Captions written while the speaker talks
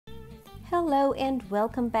Hello and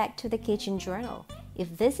welcome back to the Kitchen Journal.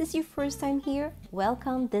 If this is your first time here,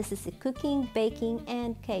 welcome. This is a cooking, baking,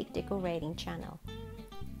 and cake decorating channel.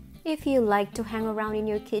 If you like to hang around in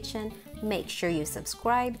your kitchen, make sure you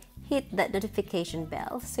subscribe, hit that notification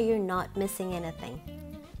bell so you're not missing anything.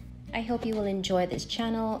 I hope you will enjoy this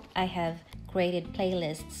channel. I have created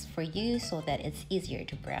playlists for you so that it's easier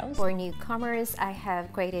to browse. For newcomers, I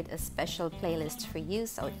have created a special playlist for you,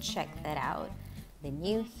 so check that out. The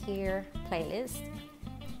New Here playlist.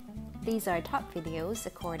 These are top videos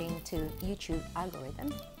according to YouTube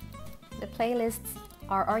algorithm. The playlists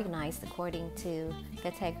are organized according to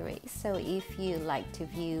categories. So if you like to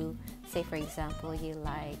view, say for example, you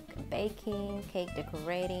like baking, cake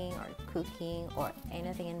decorating, or cooking, or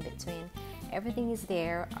anything in between, everything is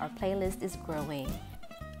there. Our playlist is growing.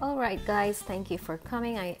 Alright guys, thank you for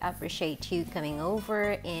coming. I appreciate you coming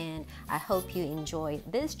over, and I hope you enjoy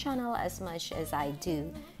this channel as much as I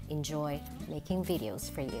do enjoy making videos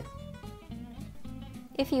for you.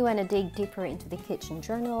 If you want to dig deeper into the Kitchen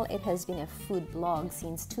Journal, it has been a food blog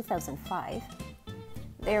since 2005.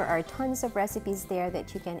 There are tons of recipes there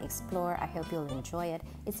that you can explore. I hope you'll enjoy it.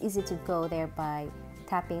 It's easy to go there by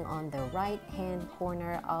tapping on the right hand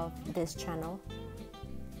corner of this channel.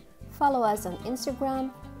 Follow us on Instagram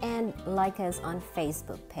and like us on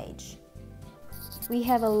Facebook page. We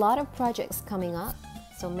have a lot of projects coming up,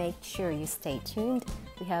 so make sure you stay tuned.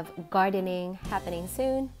 We have gardening happening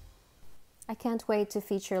soon. I can't wait to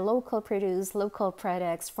feature local produce, local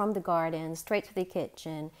products from the garden straight to the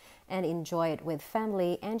kitchen and enjoy it with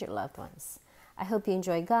family and your loved ones. I hope you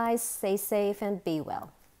enjoy, guys. Stay safe and be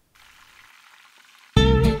well.